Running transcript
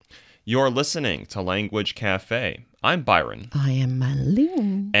You're listening to Language Cafe. I'm Byron. I am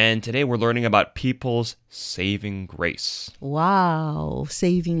Manling. And today we're learning about people's saving grace. Wow,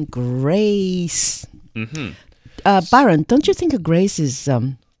 saving grace. Mm-hmm. Byron, don't you think a grace is...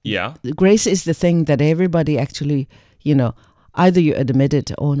 Yeah. Grace is the thing that everybody actually, either you admit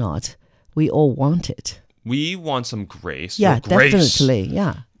it or not, we all want it. We want some grace. Yeah, grace. definitely,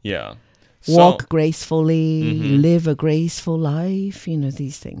 yeah. Yeah. Walk gracefully, live a graceful life,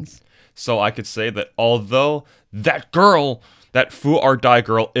 these things. So I could say that although that girl, that Fu Ar Dai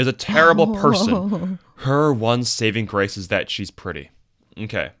girl, is a terrible person, her one saving grace is that she's pretty.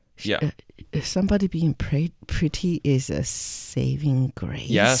 Okay, yeah. Somebody being pretty is a saving grace?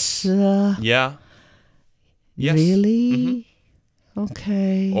 Yes. Yeah. Yes. Really? Mm-hmm.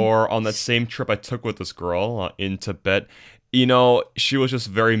 Okay. Or on that same trip I took with this girl in Tibet, she was just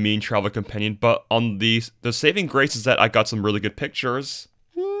very mean travel companion. But on the saving grace is that I got some really good pictures.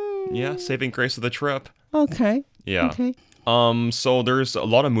 Yeah, saving grace of the trip. Okay. Yeah. Okay. So there's a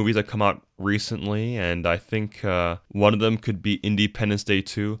lot of movies that come out recently, and I think one of them could be Independence Day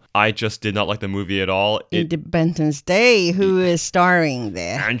 2. I just did not like the movie at all. Independence Day, who is starring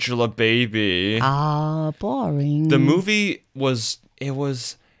there? Angela Baby. Boring. The movie they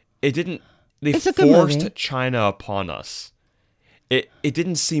It's a good forced movie. China upon us. It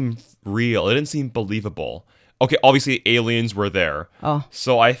didn't seem real. It didn't seem believable. Okay, obviously aliens were there. Oh.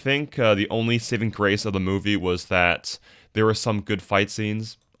 So I think the only saving grace of the movie was that there were some good fight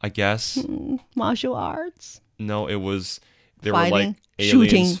scenes, I guess. Martial arts? No, there were Fighting, like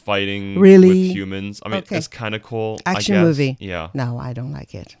aliens shooting. fighting Really? with humans. I mean, Okay. it's kind of cool, Action I guess. movie? Yeah. No, I don't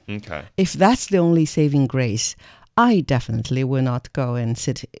like it. Okay. If that's the only saving grace, I definitely will not go and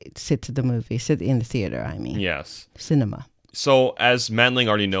sit in the theater, Yes. cinema. So, as Manling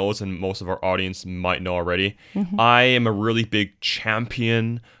already knows, and most of our audience might know already, I am a really big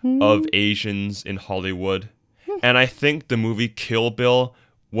champion of Asians in Hollywood. And I think the movie Kill Bill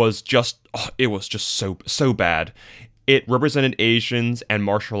was just so bad. It represented Asians and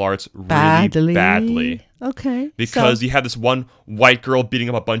martial arts really badly. Okay. Because you have this one white girl beating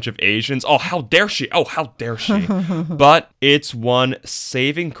up a bunch of Asians. Oh, how dare she? But its one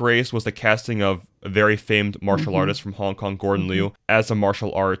saving grace was the casting of a very famed martial artist from Hong Kong, Gordon Liu, as a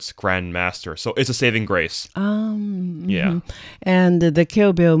martial arts grandmaster. So it's a saving grace. Yeah. And the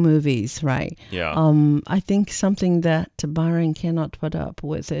Kill Bill movies, right? Yeah. I think something that Byron cannot put up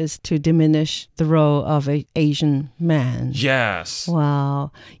with is to diminish the role of an Asian man. Yes.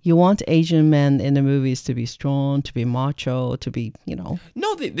 Wow. You want Asian men in the movies to be strong, to be macho, to be, No,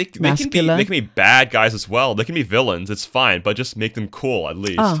 they masculine. can be bad guys as well. They can be villains. It's fine, but just make them cool at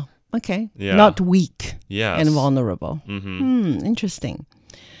least. Oh, okay. Yeah. Not weak Yes. and vulnerable. Interesting.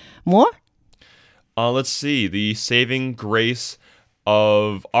 More? Let's see. The saving grace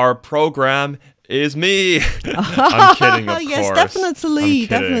of our program is me. I'm kidding, of Yes, course. definitely, I'm kidding.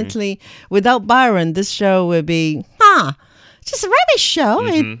 definitely. Without Byron, this show would be, just a rubbish show.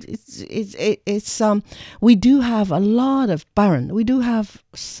 It's we do have a lot of Byron. We do have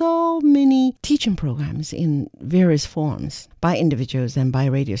so many teaching programs in various forms by individuals and by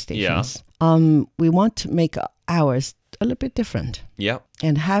radio stations. We want to make ours a little bit different. Yeah.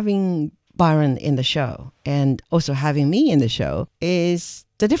 And having Byron in the show and also having me in the show is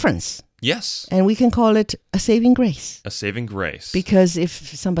the difference. Yes. And we can call it a saving grace. A saving grace. Because if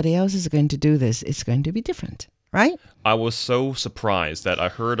somebody else is going to do this, it's going to be different, right? I was so surprised that I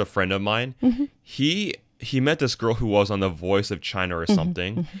heard a friend of mine, he met this girl who was on The Voice of China or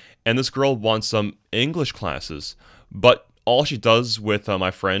something, and this girl wants some English classes, but all she does with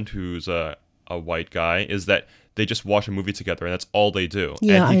my friend who's a white guy is that they just watch a movie together, and that's all they do.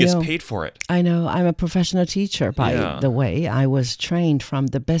 Yeah, and he gets know. paid for it. I know. I'm a professional teacher, by the way. I was trained from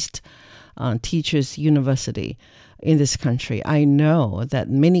the best teachers university in this country. I know that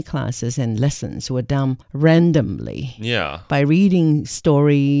many classes and lessons were done randomly. Yeah. By reading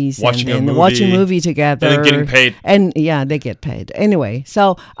stories Watching and a movie, watching a movie together. And then getting paid. And yeah, they get paid. Anyway,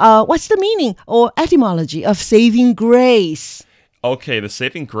 so what's the meaning or etymology of saving grace? Okay, the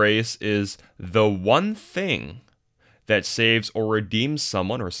saving grace is the one thing that saves or redeems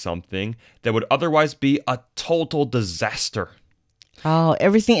someone or something that would otherwise be a total disaster. Oh,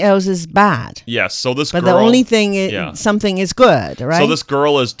 everything else is bad. Yes, so this But girl... the only thing is something is good, right? So this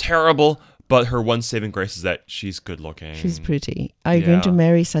girl is terrible, but her one saving grace is that she's good looking. She's pretty. Are you going to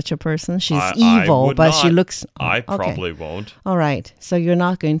marry such a person? She's I evil, would but not. she looks... I okay. probably won't. All right. So you're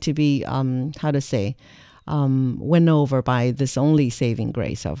not going to be, how to say, won over by this only saving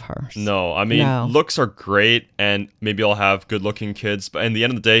grace of hers. No, I mean, looks are great, and maybe I'll have good-looking kids, but in the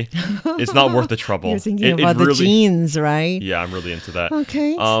end of the day, it's not worth the trouble. You're thinking about the genes, right? Yeah, I'm really into that.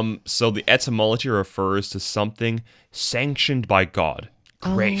 Okay. So the etymology refers to something sanctioned by God.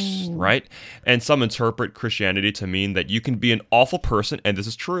 Grace, right? And some interpret Christianity to mean that you can be an awful person, and this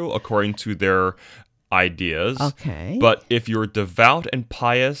is true according to their ideas. Okay. But if you're devout and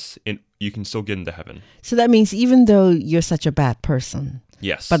pious, you can still get into heaven. So that means even though you're such a bad person,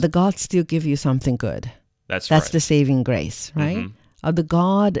 yes, but the God still give you something good. That's right. That's the saving grace, right? The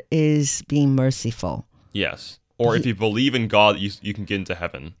God is being merciful. Yes. Or if you believe in God, you can get into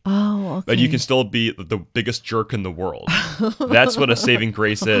heaven. Oh, okay. But you can still be the biggest jerk in the world. That's what a saving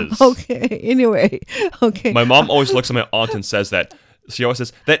grace is. Okay. Anyway, okay. My mom always looks at my aunt and says that. She always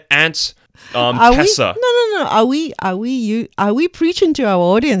says that aunt Tessa. No. Are we preaching to our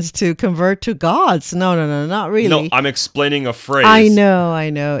audience to convert to gods? No, not really. No, I'm explaining a phrase. I know.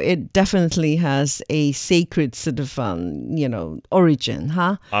 It definitely has a sacred sort of origin,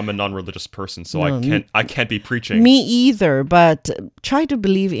 huh? I'm a non-religious person, so I can't be preaching. Me either, but try to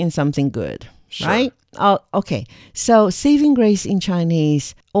believe in something good, sure. Right? Oh, okay. So saving grace in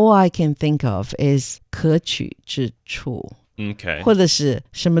Chinese, all I can think of is 可取之处。Okay. 或者是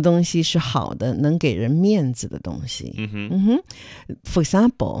什么东西是好的，能给人面子的东西。For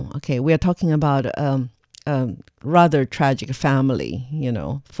example, okay, we are talking about a rather tragic family,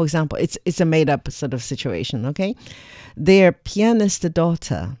 For example, it's a made-up sort of situation, okay? Their pianist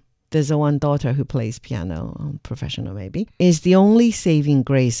daughter, there's one daughter who plays piano, professional maybe, is the only saving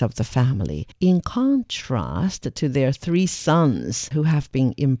grace of the family, in contrast to their 3 sons who have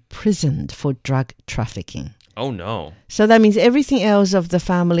been imprisoned for drug trafficking. Oh, no. So that means everything else of the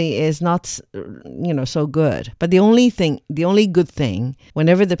family is not, so good. But the only good thing,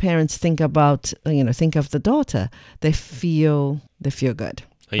 whenever the parents think of the daughter, they feel good.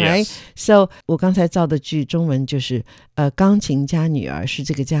 Right? Yes. So 我刚才造的句中文就是钢琴家女儿是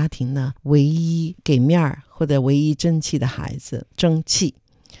这个家庭呢唯一给面儿或者唯一争气的孩子，争气。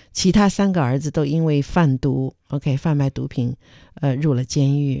其他3个儿子都因为贩卖毒品入了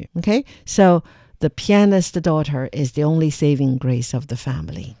监狱。Okay? So the pianist daughter is the only saving grace of the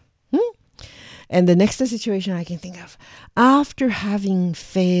family. And the next situation I can think of, after having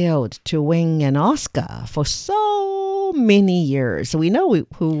failed to win an Oscar for so many years, we know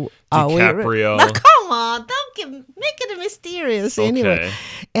who DiCaprio. Now, come on, make it mysterious anyway. Okay.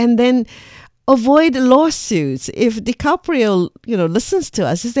 And then avoid lawsuits. If DiCaprio, listens to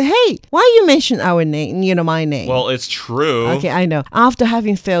us and say, hey, why you mention our name, my name? Well, it's true. Okay, I know. After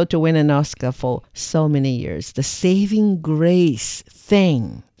having failed to win an Oscar for so many years, the saving grace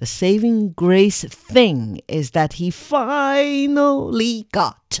thing is that he finally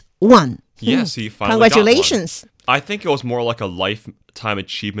got one. Yes, he finally Congratulations. got one. I think it was more like a Lifetime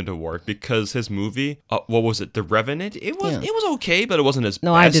Achievement Award because his movie, what was it, The Revenant? It was okay, but it wasn't his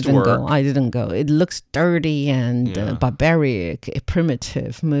best work. I didn't go. It looks dirty and barbaric, a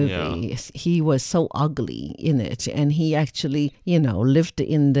primitive movie. Yeah. He was so ugly in it, and he actually, lived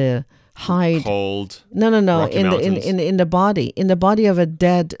in the cold. No. In the body of a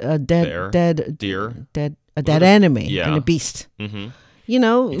dead enemy and a beast. Mm-hmm. You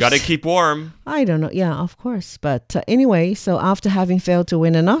gotta keep warm. I don't know. Yeah, of course. But anyway, so after having failed to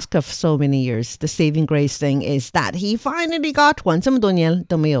win an Oscar for so many years, the saving grace thing is that he finally got one. 这么多年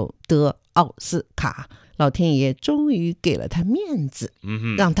都没有得奥斯卡，老天爷终于给了他面子，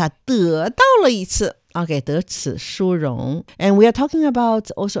让他得到了一次。Okay, 得此殊荣. And we are talking about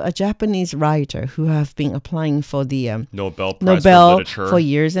also a Japanese writer who have been applying for the Nobel Prize for Literature for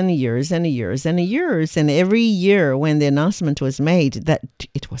years and years and years and years. And every year when the announcement was made that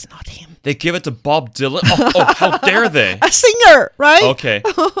it was not him. They give it to Bob Dylan? Oh, how dare they? A singer, right? Okay.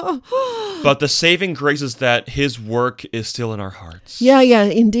 But the saving grace is that his work is still in our hearts. Yeah,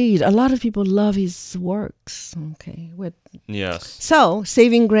 indeed. A lot of people love his works. Okay. Yes. So,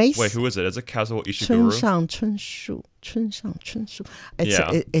 saving grace. Wait, who is it? Is it Kazuo Ishiguro? 村上春树.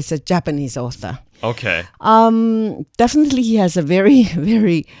 It's a Japanese author. Okay. Definitely he has a very,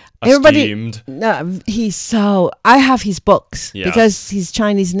 very... Esteemed. I have his books because his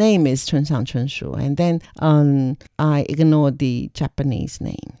Chinese name is 村上春树, and then I ignored the Japanese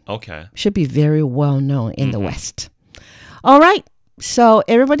name. Okay. Should be very well known in the West. All right. So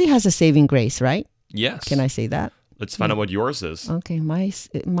everybody has a saving grace, right? Yes. Can I say that? Let's find out what yours is. Okay,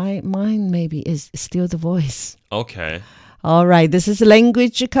 mine maybe is still the voice. Okay. All right, this is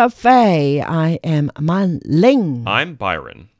Language Cafe. I am Man Ling. I'm Byron.